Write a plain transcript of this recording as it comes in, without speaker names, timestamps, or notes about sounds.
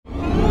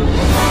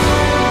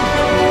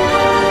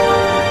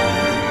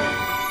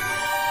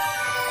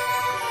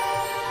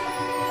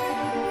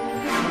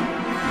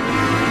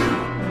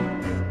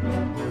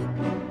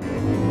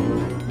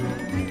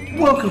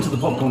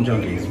Popcorn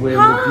Junkies. We're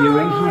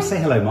reviewing. Hi,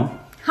 say hello, Mum.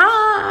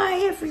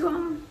 Hi,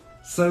 everyone.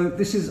 So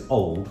this is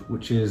Old,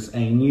 which is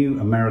a new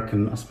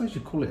American, I suppose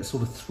you'd call it a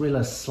sort of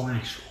thriller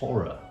slash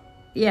horror.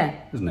 Yeah.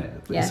 Isn't it?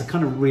 Yeah. It's a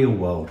kind of real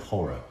world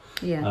horror.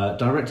 Yeah.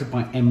 Directed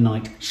by M.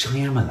 Night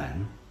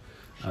Shyamalan.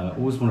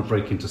 Always want to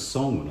break into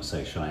song when I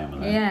say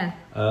Shyamalan.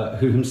 Yeah.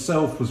 Who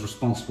himself was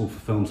responsible for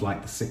films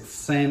like The Sixth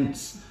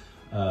Sense,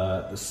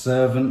 the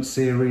Servant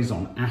series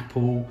on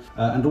Apple,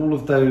 and all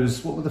of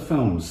those, what were the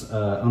films?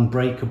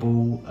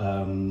 Unbreakable,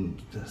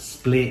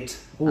 Split,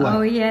 all that,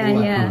 oh, yeah, all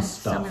that yeah. kind of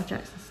stuff. Samuel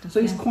Jackson stuff.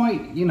 So he's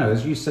quite, you know,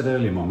 as you said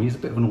earlier, Mum, he's a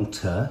bit of an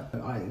auteur.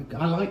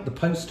 I like the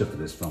poster for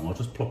this film. I'll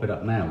just plop it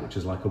up now, which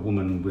is like a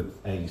woman with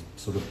a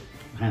sort of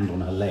hand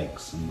on her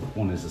legs, and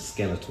one is a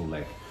skeletal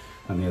leg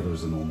and the other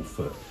is a normal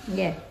foot.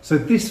 Yeah. So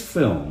this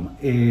film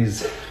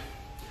is,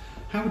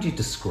 how would you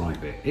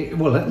describe it?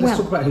 Well, let's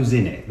talk about who's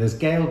in it. There's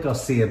Gael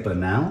Garcia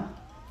Bernal.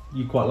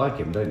 You quite like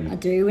him, don't you? I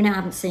do, and I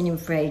haven't seen him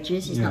for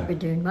ages. He's not been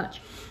doing much.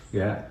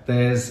 Yeah.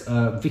 There's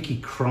Vicky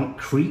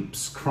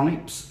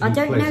Krieps, I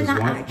don't plays know his that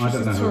wife. actress I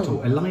don't know her at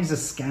all. Eliza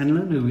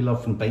Scanlon, who we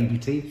love from Baby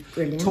Teeth.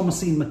 Brilliant.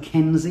 Thomasine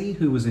McKenzie,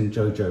 who was in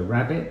Jojo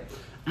Rabbit.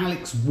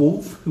 Alex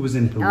Wolff, who was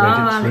in Hereditary.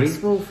 Oh,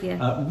 Alex Wolff,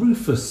 yeah.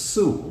 Rufus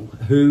Sewell,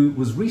 who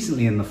was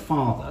recently in The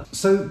Father.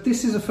 So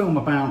this is a film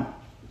about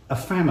a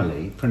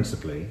family,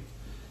 principally,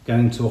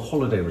 going to a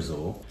holiday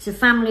resort. It's a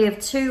family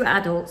of 2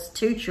 adults,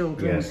 2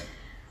 children. Yes.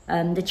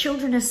 The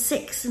children are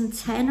 6 and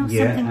 10 or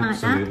something like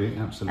that.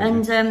 Absolutely.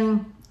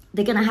 And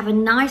they're going to have a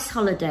nice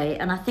holiday,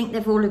 and I think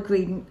they've all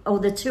agreed, or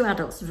the 2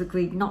 adults have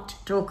agreed not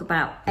to talk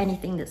about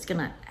anything that's going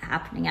to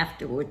happening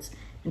afterwards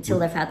until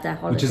they've had their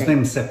holiday. Which is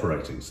them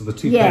separating. So the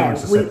 2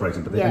 parents are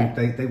separating, but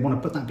they want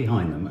to put that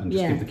behind them and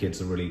just give the kids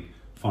a really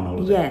fun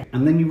holiday. Yeah.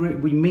 And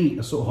then we meet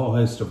a sort of whole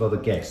host of other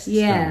guests.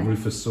 Yeah.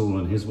 Rufus Sewell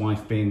and his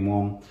wife being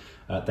one.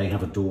 They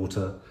have a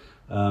daughter.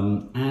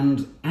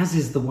 And as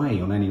is the way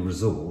on any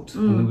resort, I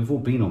mean, we've all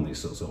been on these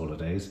sorts of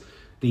holidays,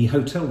 the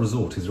hotel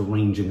resort is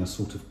arranging a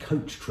sort of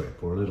coach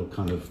trip or a little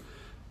kind of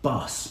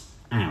bus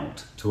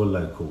out to a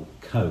local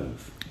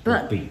cove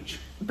or beach.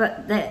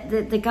 But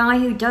the guy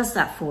who does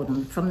that for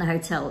them from the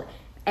hotel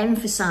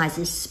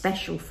emphasises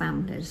special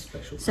families.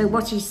 So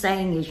what he's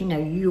saying is, you know,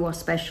 you are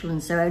special,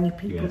 and so only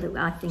people that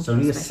I think so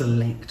only a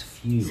select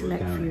few.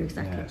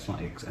 Exactly. Yeah, it's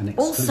like an exclusive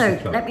also,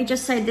 club. let me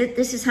just say that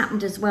this has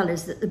happened as well,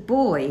 is that the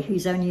boy,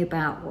 who's only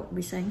about, what are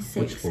we saying,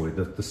 6? Which boy?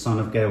 The son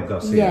of Gael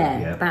Garcia?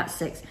 Yeah, about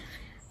 6.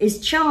 Is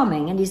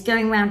charming, and he's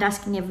going around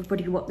asking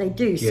everybody what they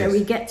do. So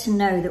we get to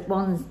know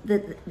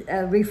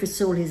that Rufus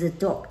Sewell is a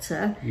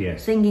doctor.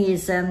 Yes. Thingy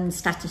is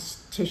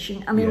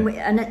statistician. I mean,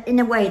 and in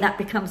a way that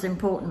becomes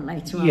important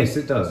later on. Yes,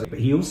 it does. But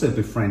he also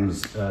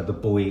befriends the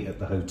boy at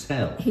the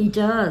hotel. He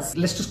does.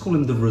 Let's just call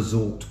him the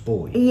resort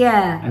boy.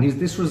 Yeah. And he's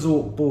this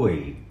resort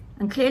boy.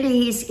 And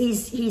clearly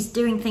he's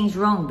doing things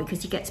wrong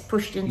because he gets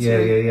pushed into...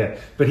 Yeah.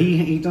 But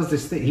he does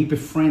this thing. He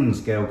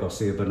befriends Gael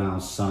Garcia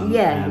Bernal's son.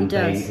 Yeah, and he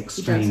does. they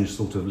exchange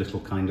sort of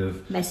little kind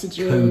of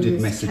messages,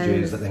 coded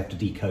messages that they have to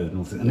decode and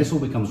all that. And this all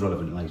becomes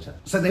relevant later.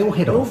 So they all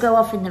head off. They all go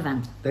off in the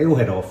van. They all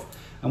head off.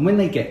 And when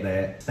they get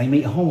there, they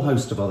meet a whole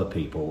host of other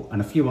people,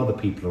 and a few other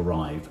people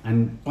arrive.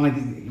 And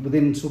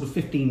within sort of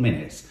 15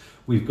 minutes,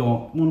 we've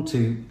got 1,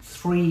 2,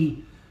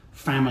 3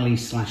 family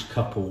 /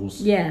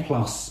 couples,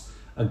 plus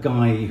a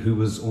guy who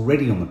was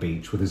already on the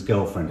beach with his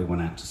girlfriend who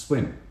went out to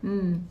swim.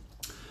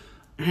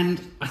 And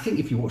I think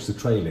if you watch the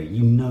trailer,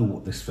 you know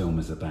what this film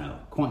is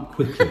about. Quite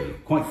quickly,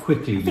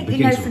 I think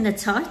you know from the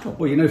title.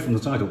 Well, you know from the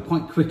title.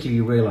 Quite quickly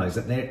you realise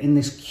that they're in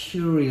this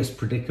curious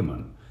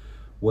predicament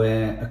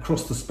where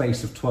across the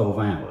space of 12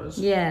 hours,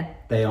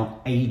 they are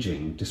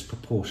aging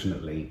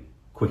disproportionately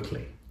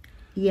quickly.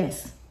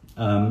 Yes.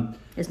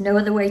 There's no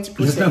other way to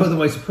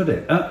put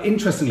it.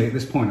 Interestingly, at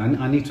this point,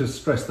 I need to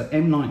stress that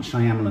M. Night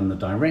Shyamalan, the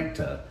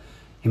director,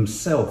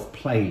 himself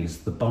plays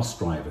the bus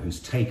driver who's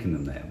taken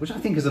them there, which I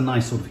think is a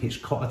nice sort of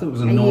Hitchcock. I thought it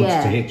was a nod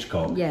to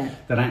Hitchcock.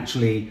 That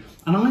actually,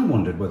 and I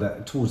wondered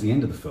whether, towards the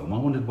end of the film,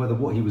 whether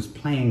what he was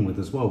playing with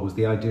as well was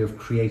the idea of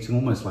creating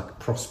almost like a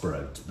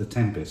Prospero, The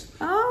Tempest,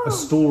 a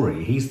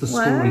story. He's the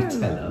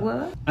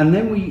storyteller. And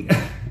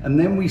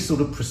then we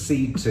sort of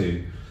proceed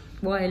to...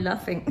 Why are you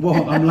laughing?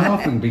 Well, I'm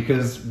laughing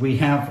because we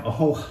have a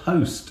whole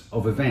host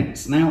of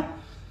events. Now,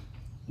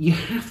 you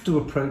have to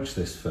approach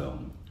this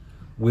film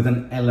with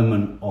an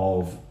element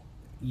of,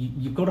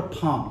 you've got to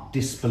park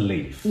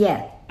disbelief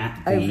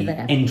at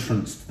the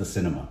entrance to the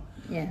cinema.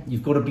 Yeah.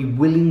 You've got to be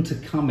willing to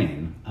come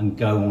in and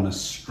go on a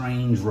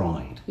strange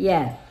ride.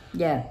 Yeah.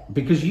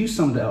 Because you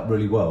summed it up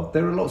really well.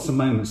 There are lots of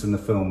moments in the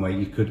film where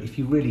you could, if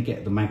you really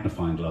get the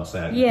magnifying glass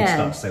out, you could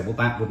start to say, well,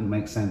 that wouldn't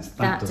make sense.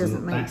 That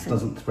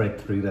doesn't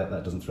thread through that.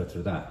 That doesn't thread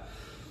through that.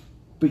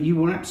 But you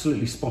were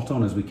absolutely spot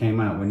on as we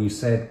came out when you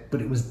said,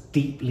 but it was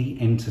deeply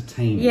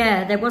entertaining.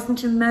 Yeah, there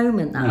wasn't a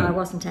moment that I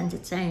wasn't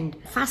entertained.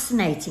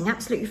 Fascinating,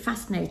 absolutely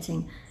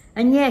fascinating.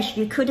 And yes,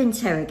 you could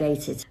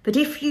interrogate it, but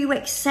if you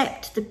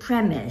accept the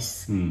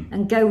premise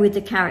and go with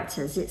the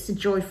characters, it's a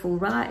joyful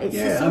ride.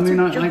 It's I mean,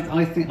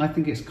 I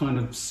think it's kind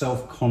of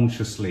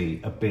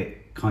self-consciously a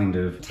bit kind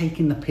of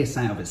taking the piss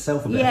out of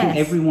itself a bit. I think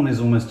everyone is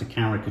almost a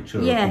caricature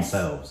of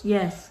themselves.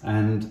 Yes.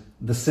 And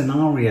the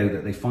scenario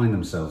that they find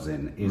themselves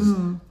in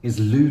is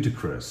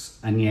ludicrous,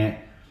 and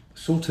yet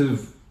sort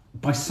of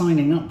by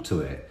signing up to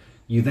it,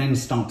 you then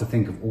start to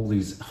think of all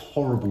these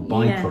horrible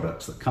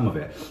byproducts that come of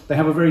it. They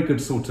have a very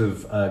good sort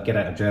of get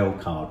out of jail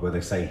card where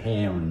they say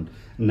hair and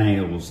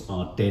nails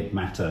are dead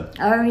matter.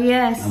 Oh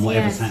yes, and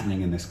whatever's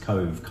happening in this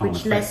cove can't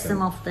which affect lets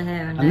them off the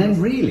hair and nails. And then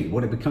really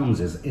what it becomes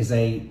is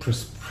a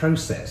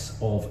process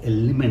of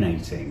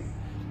eliminating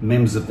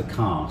members of the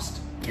cast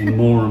in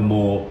more and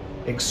more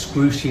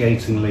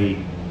excruciatingly...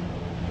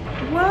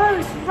 Whoa,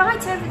 it's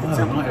right over the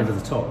top. Right over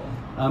the top.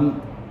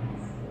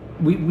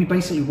 We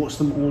basically watch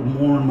them all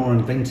more and more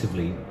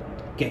inventively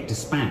get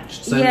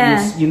dispatched. So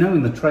you know,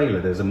 in the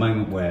trailer, there's a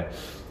moment where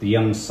the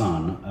young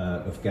son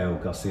of Gael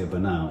Garcia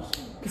Bernal's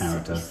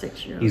character,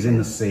 he's in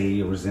the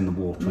sea or is in the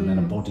water, and then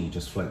a body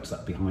just floats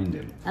up behind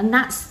him. And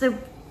that's the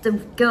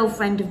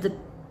girlfriend of the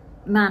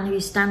man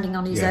who's standing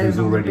on his own who's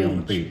already on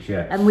the beach.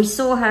 And we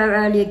saw her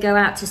earlier go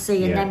out to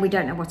sea, and then we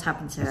don't know what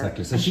happened to her.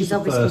 Exactly. So and she's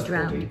obviously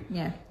drowned.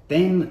 Body.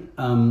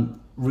 Then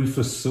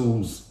Rufus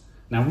Sewell's...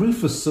 Now,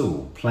 Rufus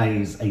Sewell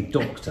plays a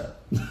doctor.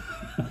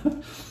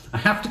 I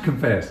have to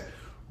confess,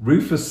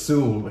 Rufus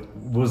Sewell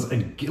was a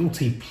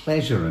guilty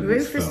pleasure in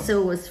this film. Rufus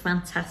Sewell was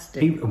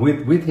fantastic.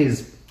 With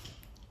his...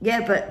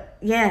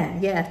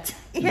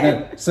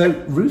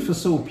 So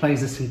Rufus Sewell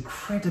plays this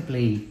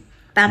incredibly...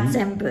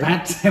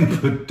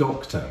 bad-tempered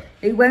doctor.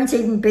 He won't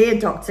even be a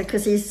doctor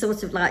because he's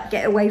sort of like,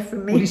 get away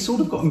from me. Well, he's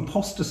sort of got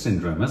imposter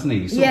syndrome, hasn't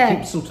he? He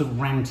keeps sort of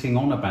ranting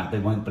on about they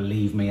won't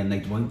believe me and they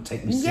won't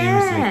take me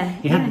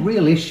seriously. He had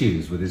real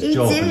issues with his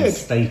job and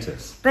his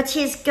status. But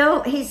his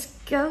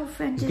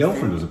girlfriend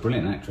was a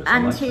brilliant actress.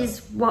 And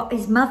his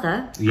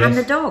mother and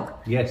the dog.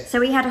 Yes. So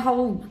he had a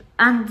whole...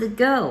 And the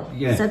girl.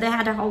 Yeah. So they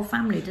had a whole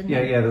family, didn't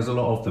they? Yeah, there's a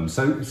lot of them.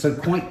 So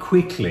quite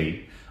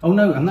quickly... Oh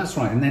no, and that's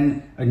right. And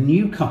then a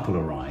new couple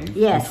arrived,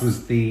 which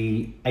was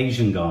the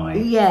Asian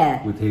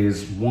guy with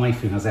his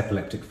wife who has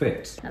epileptic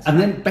fits.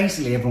 Then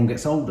basically everyone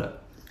gets older,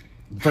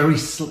 very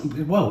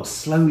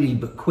slowly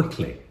but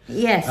quickly.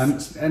 Yes.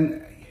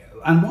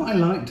 And what I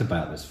liked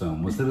about this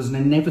film was there was an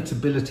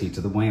inevitability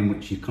to the way in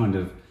which you kind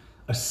of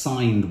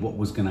assigned what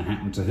was going to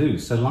happen to who.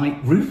 So like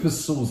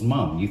Rufus Sewell's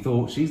mum, you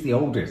thought she's the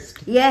oldest.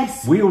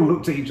 Yes. We all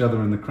looked at each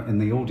other in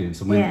the audience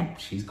and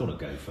went, she's got to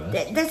go first.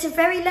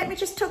 Let me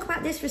just talk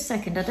about this for a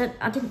second.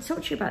 I didn't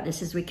talk to you about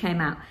this as we came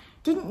out.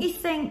 Didn't you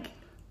think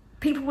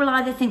people will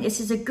either think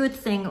this is a good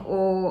thing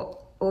or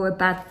a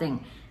bad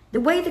thing? The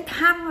way the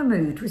camera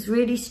moved was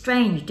really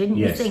strange, didn't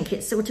you think?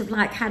 It sort of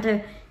like had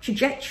a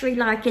trajectory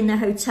like in the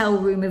hotel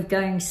room of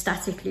going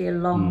statically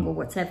along or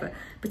whatever.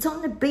 But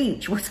on the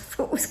beach, what I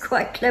thought was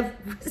quite clever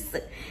was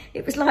that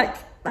it was like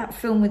that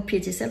film with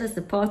Peter Sellers,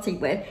 The Party,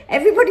 where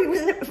everybody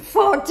was at a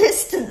far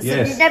distance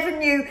and you never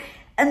knew.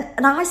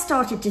 And I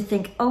started to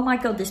think, oh my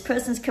God, this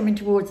person's coming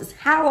towards us.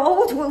 How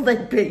old will they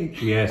be?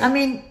 Yes. I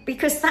mean,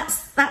 because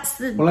that's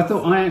the... Well,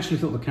 I actually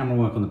thought the camera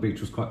work on the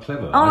beach was quite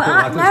clever.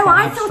 I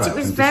thought it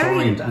was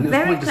very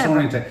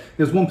disorienting.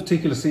 There was one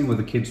particular scene where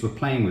the kids were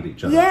playing with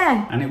each other.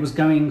 Yeah. And it was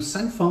going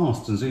so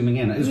fast and zooming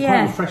in. It was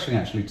quite refreshing,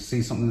 actually, to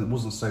see something that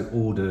wasn't so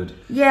ordered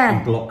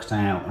and blocked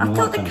out. And I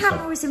thought the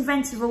camera was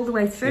inventive all the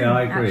way through. Yeah,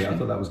 I agree. Actually. I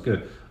thought that was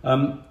good.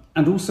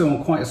 And also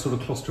on quite a sort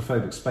of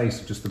claustrophobic space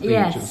of just the beach.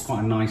 It was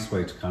quite a nice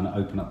way to kind of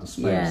open up the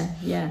space.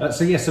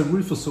 So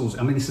Rufus Sewell's,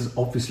 I mean, this is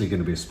obviously going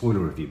to be a spoiler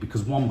review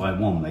because one by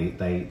one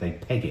they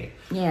peg it.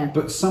 Yeah.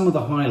 But some of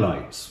the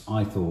highlights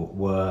I thought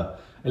were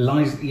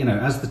Eliza, you know,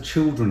 as the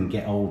children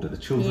get older,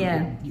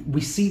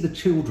 we see the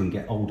children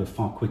get older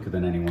far quicker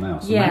than anyone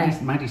else.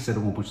 Maddie said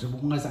at one point, she said,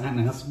 well, why is that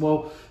happening? I said,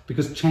 well,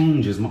 because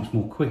change is much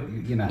more quick,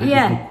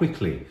 happens more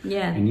quickly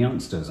in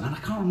youngsters. And I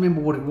can't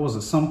remember what it was.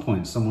 At some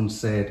point someone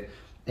said,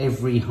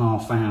 every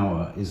half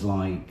hour is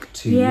like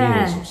 2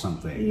 years or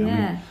something.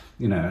 Yeah.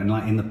 I mean, and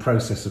like in the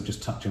process of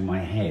just touching my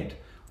head,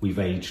 we've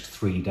aged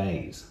 3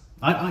 days.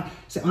 I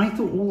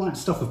thought all that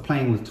stuff of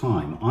playing with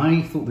time,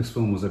 I thought this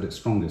film was at its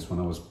strongest when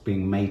I was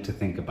being made to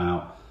think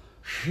about,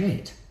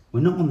 shit,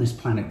 we're not on this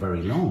planet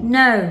very long.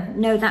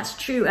 No, that's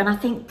true. And I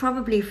think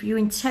probably if you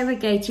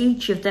interrogate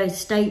each of those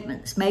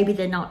statements, maybe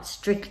they're not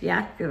strictly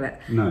accurate.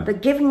 No.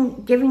 But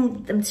giving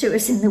them to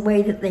us in the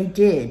way that they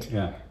did,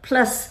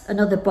 plus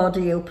another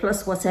body or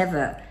plus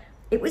whatever,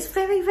 it was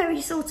very,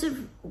 very sort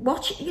of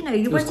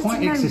it was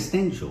quite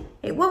existential.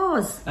 It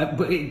was.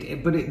 But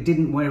it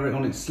didn't wear it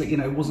on its sleeve.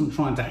 It wasn't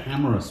trying to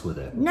hammer us with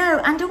it.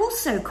 No, and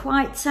also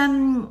quite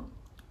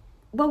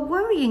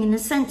worrying in the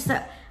sense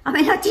that I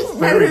mean, I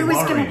didn't know who was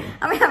going to.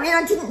 I mean,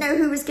 I didn't know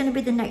who was going to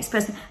be the next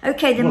person.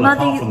 Okay, the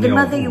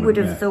mother you would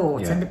have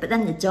thought, but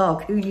then the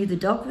dog. Who knew the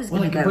dog was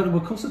going to go? But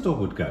of course, the dog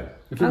would go.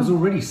 If it was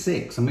already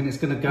 6, I mean, it's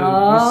going to go.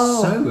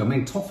 I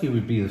mean, Toffee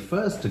would be the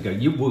first to go.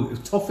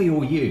 Toffee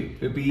or you.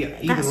 It'd be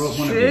either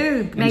one of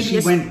you.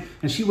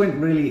 And she went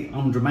really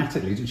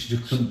undramatically. She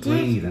just couldn't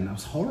breathe, and that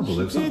was horrible.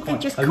 It was they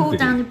just called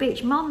down the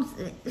bitch, Mom's.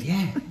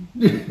 Yeah.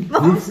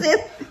 Mom's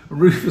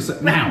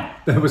Rufus. Now,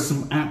 there were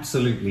some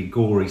absolutely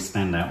gory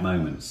standout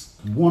moments.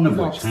 One of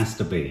which has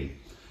to be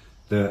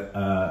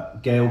that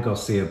Gael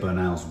Garcia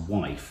Bernal's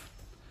wife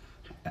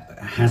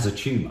has a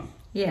tumour.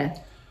 Yeah.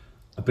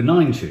 A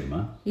benign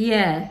tumour.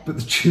 Yeah. But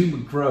the tumour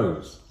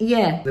grows.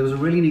 Yeah. There was a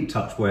really neat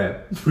touch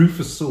where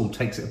Rufus Sewell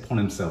takes it upon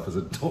himself as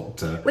a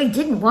doctor. Well, he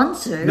didn't want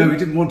to. No, he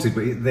didn't want to,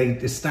 but they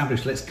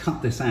established, let's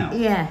cut this out.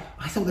 Yeah.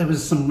 I thought there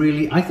was some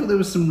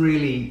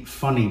really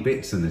funny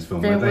bits in this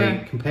film where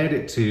they compared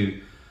it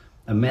to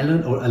a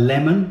melon or a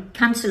lemon.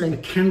 Cantaloupe. A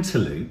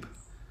cantaloupe.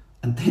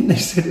 And then they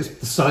said it's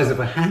the size of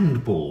a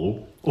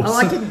handball.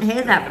 I didn't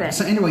hear that bit.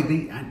 So anyway,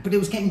 but it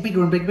was getting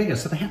bigger and bigger,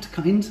 so they had to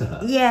cut into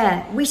her.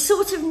 Yeah, we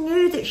sort of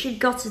knew that she'd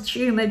got a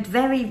tumour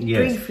very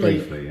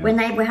briefly when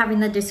they were having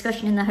the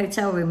discussion in the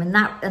hotel room,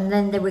 and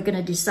then they were going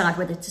to decide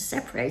whether to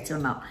separate or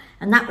not,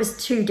 and that was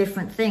 2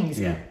 different things.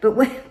 Yeah. But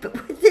with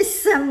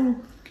this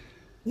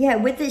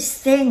with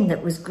this thing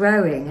that was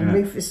growing, and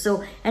Rufus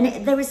saw,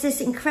 and there was this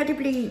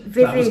incredibly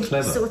vivid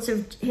sort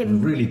of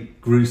him. A really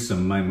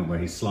gruesome moment where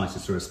he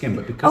slices through her skin,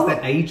 but because they're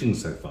aging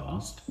so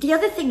fast. The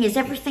other thing is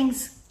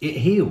it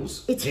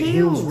heals. It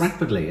heals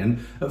rapidly,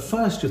 and at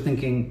first you're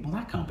thinking, well,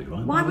 that can't be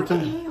right. Why would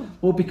it heal?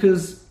 Well,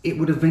 because it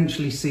would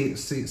eventually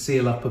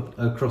seal up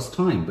across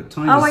time, but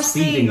time is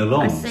speeding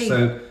along,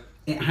 so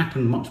it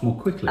happened much more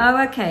quickly.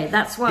 Oh, okay,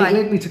 that's why. It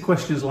led me to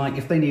questions like,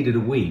 if they needed a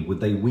wee,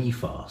 would they wee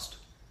fast?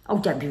 Oh,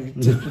 don't be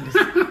ridiculous.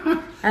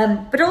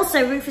 But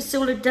also, Rufus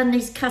Sewell had done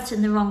his cut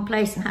in the wrong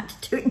place and had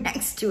to do it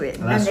next to it.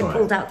 And then they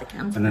pulled out the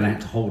cantaloupe. And then they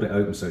had to hold it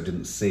open so it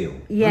didn't seal.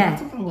 Yeah. I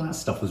thought all that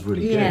stuff was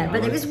really good. Yeah,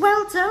 but it was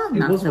well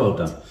done. It was well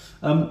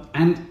done.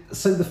 And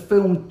so the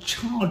film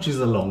charges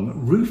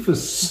along.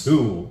 Rufus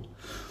Sewell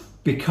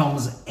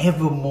becomes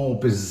ever more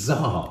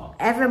bizarre.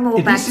 Ever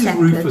more This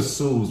bad-tempered. is Rufus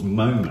Sewell's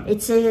moment.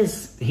 It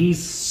is.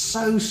 He's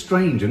so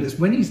strange. And it's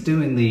when he's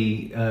doing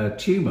the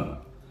tumour.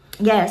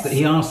 Yes. That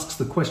he asks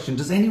the question,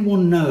 does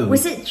anyone know...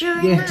 Was it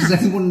during that? Does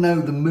anyone know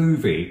the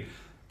movie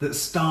that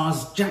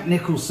stars Jack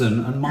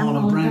Nicholson and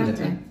Marlon Brando?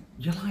 And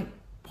you're like,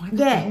 why?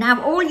 Yeah,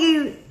 now all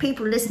you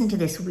people listening to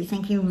this will be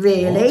thinking,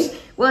 really?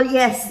 What? Well,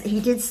 yes, he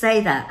did say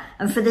that.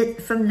 And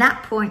from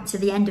that point to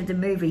the end of the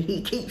movie,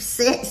 he keeps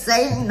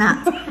saying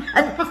that.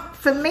 And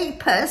for me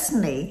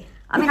personally...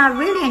 I mean, I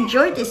really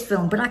enjoyed this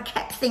film, but I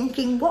kept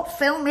thinking, what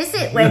film is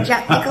it where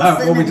Jack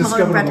Nicholson well, we and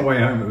discovered Marlon on the Brando... way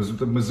home it was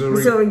the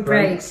Missouri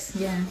Breaks.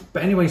 Yeah.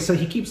 But anyway, so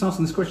he keeps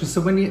asking this question.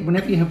 So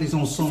whenever you have these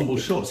ensemble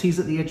shots, he's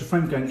at the edge of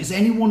frame going, is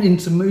anyone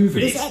into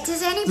movies?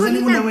 Does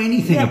anyone know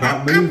anything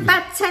about movies? And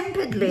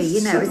bad-temperedly,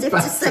 you know, as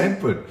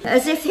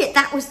if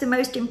that was the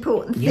most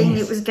important thing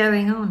that was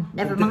going on.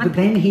 Never mind. But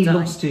then he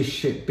lost his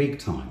shit big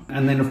time.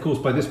 And then, of course,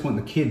 by this point,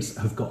 the kids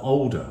have got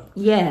older.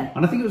 Yeah.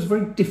 And I think it was a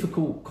very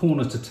difficult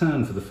corner to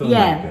turn for the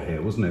filmmaker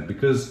here, wasn't it?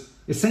 Because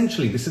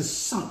essentially, this is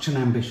such an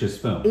ambitious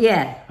film.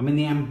 Yeah. I mean,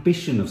 the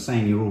ambition of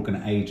saying you're all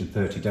going to age in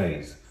 30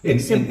 days.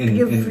 It's a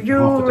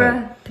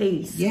pure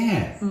piece.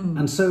 Yeah.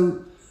 And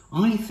so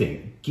I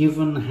think,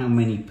 given how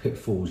many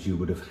pitfalls you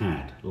would have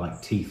had,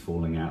 like teeth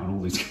falling out and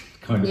all these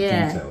kind of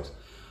details,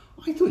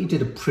 I thought you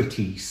did a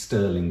pretty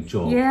sterling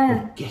job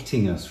of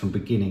getting us from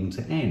beginning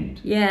to end.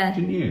 Yeah.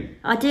 Didn't you?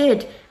 I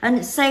did.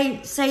 And say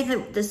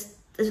that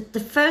the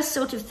first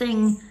sort of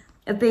thing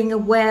of being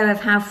aware of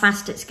how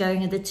fast it's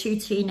going, and the 2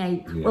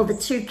 the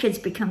 2 kids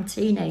become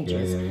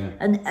teenagers.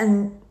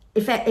 And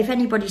if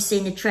anybody's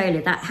seen the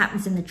trailer, that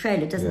happens in the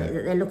trailer, doesn't it?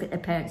 That they look at their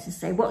parents and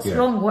say, what's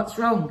wrong? What's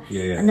wrong?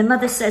 And the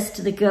mother says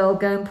to the girl,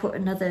 go and put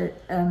another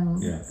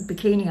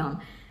bikini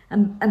on.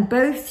 And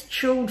both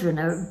children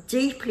are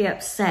deeply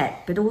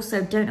upset, but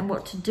also don't know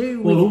what to do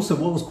with. Well, also,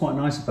 what was quite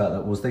nice about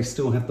that was they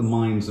still have the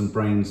minds and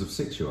brains of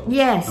 6-year-olds.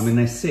 Yes. I mean,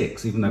 they're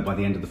 6, even though by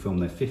the end of the film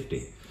they're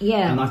 50.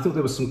 Yeah. And I thought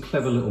there were some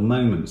clever little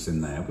moments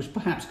in there, which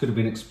perhaps could have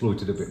been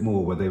exploited a bit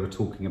more, where they were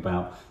talking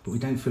about, but we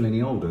don't feel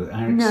any older,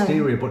 our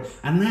exterior body.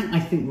 And that, I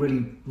think,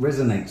 really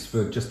resonates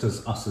for just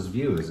us as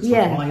viewers. It's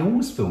like, well, I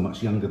always feel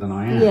much younger than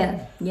I am.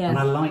 Yeah. And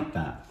I like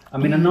that. I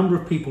mean, a number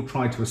of people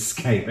try to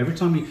escape. Every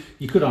time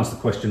you could ask the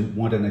question,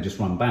 why don't they just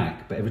run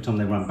back? But every time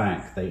they run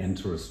back, they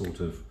enter a sort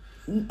of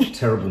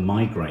terrible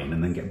migraine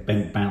and then get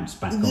bounced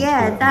back onto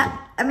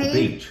the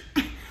beach.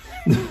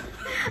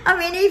 I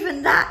mean,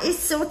 even that is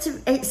sort of,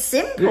 it's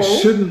simple. It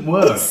shouldn't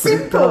work, it's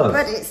simple,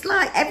 but it's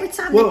like every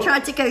time they try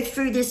to go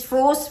through this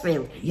force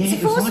field. It's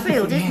a force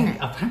field, isn't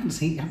it? I haven't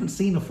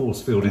seen a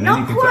force field in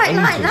anything for ages.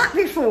 Not quite like that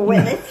before,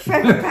 when they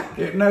throw back.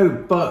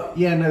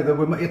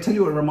 I tell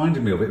you what it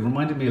reminded me of. It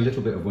reminded me a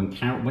little bit of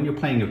when you're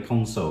playing a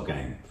console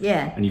game.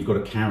 Yeah. And you've got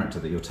a character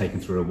that you're taking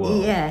through a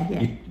world. Yeah.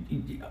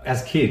 You,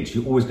 as kids,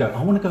 you always go,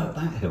 I want to go up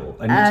that hill.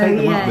 And you take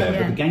them up there,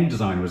 but the game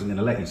designer isn't going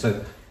to let you.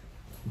 So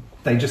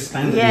They just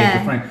stand at the edge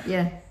of the frame.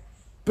 Yeah.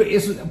 But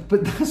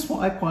that's what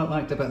I quite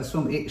liked about this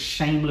film. It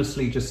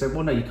shamelessly just said,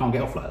 well, no, you can't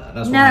get off like that.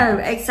 That's what no,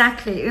 happens.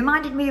 Exactly. It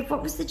reminded me of,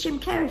 what was the Jim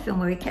Carrey film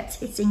where he kept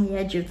hitting the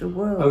edge of the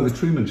world? Oh, The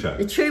Truman Show.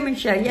 The Truman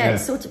Show, yeah.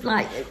 It's sort of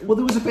like... Well,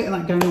 there was a bit of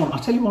that going on. I'll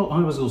tell you what I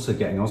was also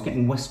getting. I was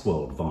getting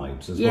Westworld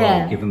vibes as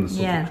well, given the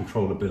sort of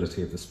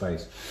controllability of the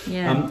space.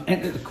 Yeah.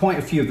 And quite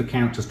a few of the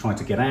characters try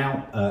to get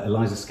out.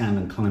 Eliza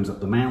Scanlen climbs up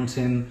the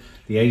mountain.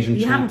 The Asian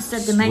You chap haven't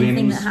said the main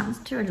thing that happens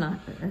to her.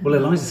 Well,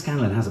 Eliza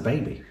Scanlen has a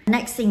baby.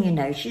 Next thing you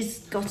know, she's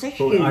got a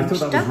huge I thought that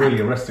stomach. was really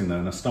arresting, though,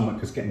 and her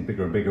stomach is getting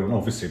bigger and bigger, and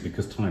obviously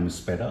because time is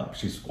sped up,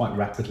 she's quite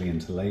rapidly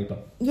into labour.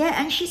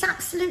 Yeah, and she's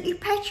absolutely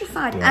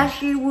petrified,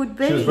 as you would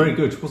be. She was very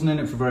good. She wasn't in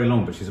it for very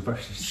long, but she's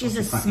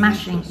a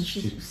smashing.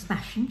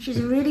 She's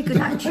a really good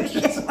actress.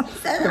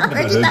 I've never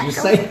heard you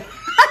say.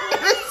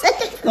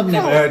 I've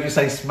never heard you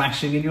say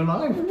smashing in your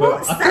life,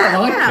 but I quite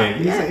like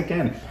it. Use it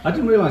again. I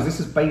didn't realise this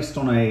is based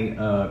on a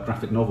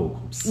graphic novel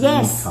called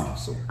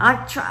Sandcastle.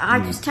 I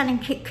was telling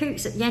Kit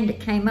Cooks at the end,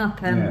 it came up.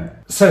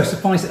 So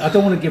suffice it, I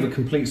don't want to give a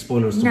complete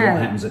spoiler as to what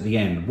happens at the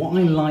end. What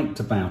I liked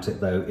about it,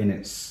 though, in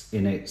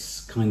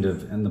its kind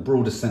of, in the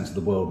broadest sense of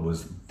the word,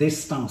 was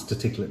this starts to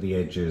tickle at the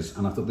edges,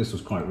 and I thought this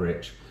was quite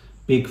rich.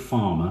 Big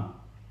Pharma.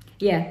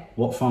 Yeah.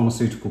 What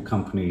pharmaceutical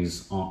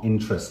companies are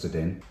interested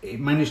in.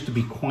 It managed to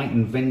be quite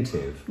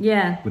inventive.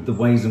 Yeah. With the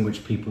ways in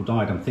which people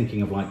died. I'm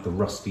thinking of like the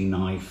rusty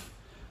knife.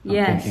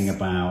 I'm thinking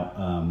about,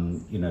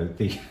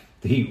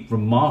 the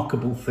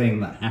remarkable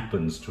thing that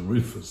happens to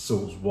Rufus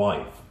Sewell's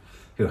wife,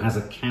 who has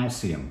a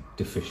calcium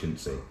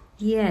deficiency.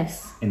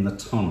 Yes. In the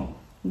tunnel.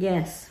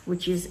 Yes,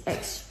 which is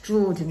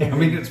extraordinary. I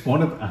mean, it's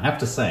I have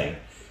to say,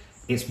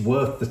 it's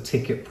worth the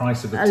ticket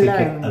price of a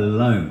ticket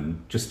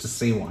alone just to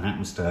see what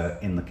happens to her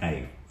in the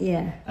cave.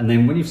 Yeah. And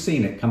then when you've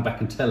seen it, come back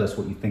and tell us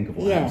what you think of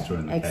what happens to her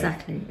in the cave.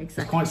 Exactly. It's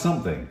quite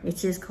something.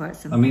 It is quite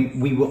something. I mean,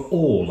 we were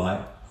all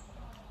like...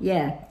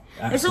 Yeah.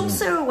 There's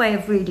also a way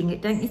of reading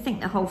it, don't you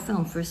think, the whole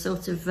film, for a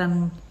sort of...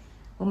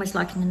 almost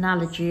like an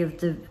analogy of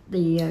the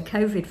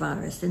COVID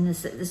virus, and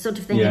the sort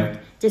of thing of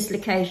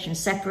dislocation,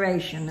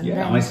 separation, and then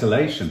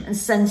isolation, and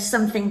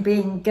something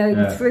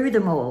going through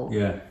them all.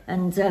 Yeah,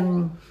 and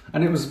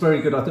it was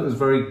very good. I thought it was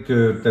very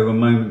good. There were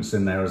moments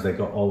in there as they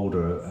got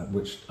older,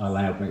 which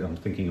allowed me. I'm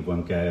thinking of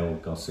when Gael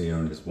Garcia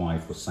and his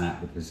wife were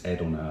sat with his head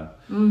on her,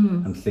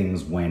 and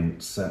things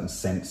went. Certain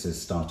senses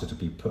started to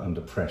be put under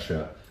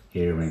pressure.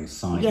 Hearing,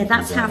 sight. Yeah,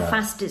 that's how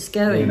fast it's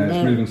going. You know,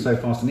 it's moving so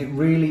fast, and it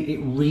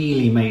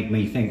really made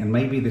me think. And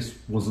maybe this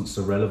wasn't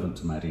so relevant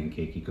to Maddie and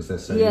Kiki because they're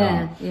so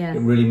young. Yeah. It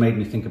really made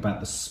me think about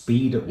the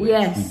speed at which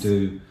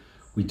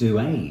we do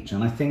age.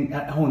 And I think,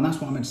 and that's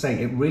what I meant to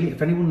say. It really,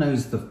 if anyone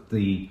knows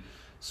the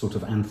sort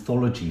of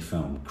anthology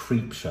film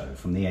Creepshow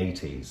from the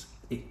 80s,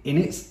 in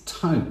its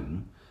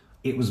tone,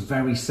 it was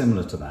very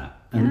similar to that.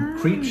 And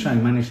Creepshow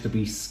managed to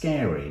be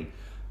scary,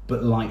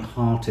 but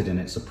light-hearted in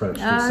its approach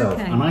to itself.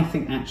 Okay. And I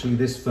think actually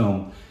this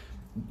film,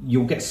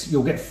 you'll get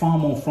far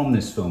more from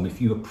this film if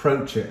you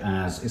approach it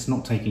as it's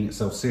not taking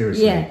itself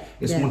seriously.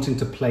 It's wanting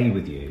to play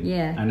with you.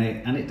 And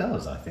it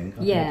does, I think.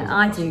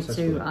 I do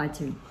too. I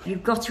do.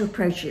 You've got to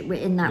approach it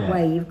in that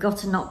way. You've got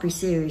to not be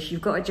serious.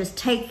 You've got to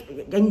just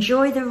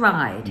enjoy the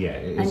ride. Yeah,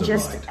 it is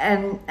a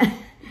ride.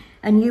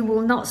 And you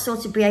will not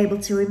sort of be able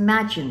to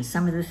imagine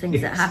some of the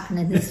things that happen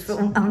in this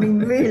film. I mean,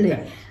 really.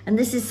 And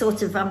this is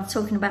sort of, I'm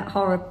talking about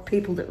horror,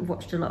 people that have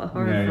watched a lot of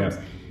horror films.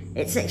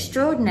 It's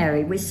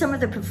extraordinary, with some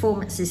of the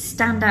performances,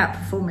 standout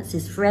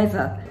performances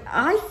forever.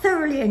 I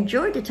thoroughly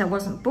enjoyed it. I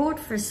wasn't bored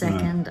for a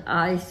second.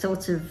 I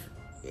sort of,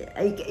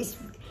 it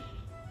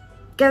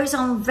goes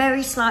on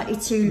very slightly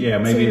too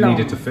maybe too long. It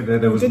needed to fit there.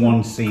 There was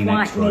one scene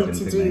extra I didn't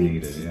think they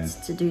needed.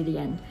 To do the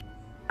end.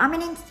 I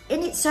mean,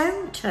 in its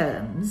own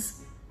terms,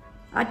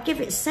 I'd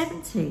give it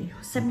 70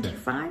 or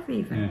 75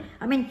 even. Yeah.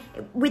 I mean,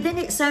 within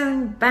its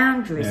own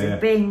boundaries of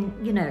being,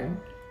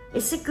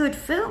 it's a good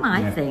film,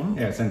 I think.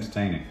 Yeah, it's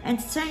entertaining.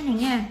 Entertaining,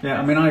 yeah.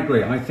 Yeah, I mean, I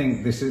agree. I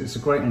think it's a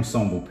great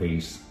ensemble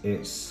piece.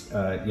 It's,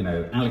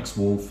 Alex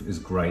Wolff is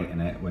great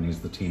in it when he's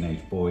the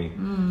teenage boy.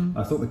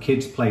 I thought the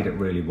kids played it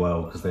really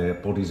well because their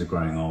bodies are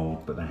growing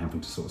old, but they're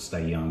having to sort of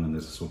stay young, and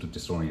there's a sort of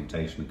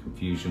disorientation and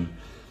confusion.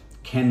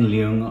 Ken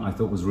Leung, I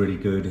thought, was really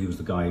good. He was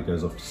the guy who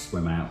goes off to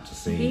swim out to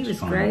sea. He was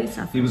great.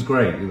 He was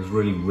great. It was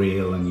really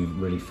real, and you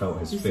really felt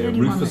his fear.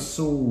 Rufus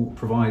Sewell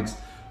provides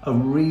a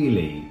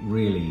really,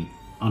 really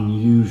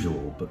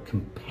unusual but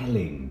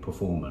compelling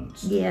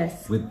performance.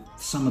 Yes. With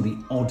some of the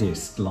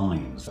oddest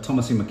lines.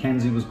 Thomasin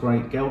McKenzie was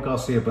great. Gael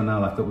Garcia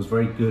Bernal, I thought, was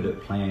very good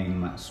at playing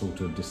that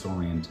sort of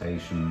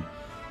disorientation,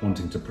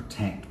 wanting to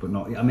protect but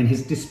not. I mean,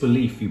 his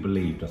disbelief, you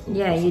believed, I thought.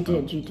 Yeah, you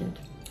did.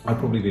 I'd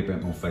probably be a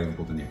bit more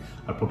favourable than you.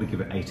 I'd probably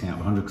give it 80 out of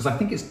 100 because I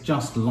think it's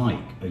just like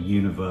a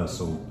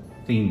Universal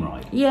theme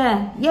ride.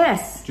 Yeah,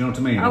 yes. Do you know what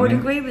I mean? I would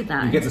agree with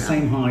that. You get the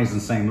same highs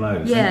and same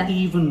lows. Yeah. And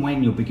even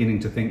when you're beginning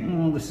to think,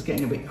 oh, this is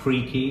getting a bit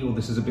creaky or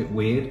this is a bit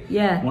weird.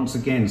 Yeah. Once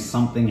again,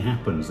 something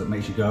happens that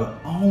makes you go,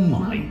 oh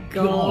my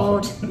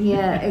God.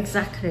 Yeah,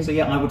 exactly. So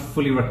yeah, I would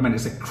fully recommend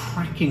it. It's a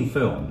cracking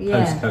film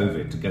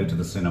post-COVID to go to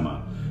the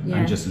cinema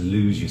and just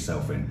lose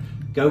yourself in.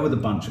 Go with a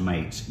bunch of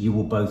mates. You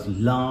will both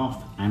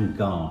laugh and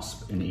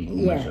gasp in equal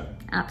measure.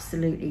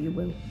 Absolutely you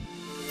will.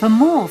 For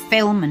more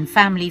film and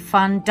family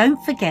fun,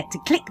 don't forget to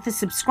click the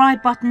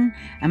subscribe button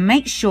and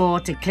make sure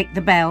to click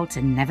the bell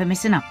to never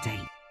miss an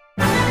update.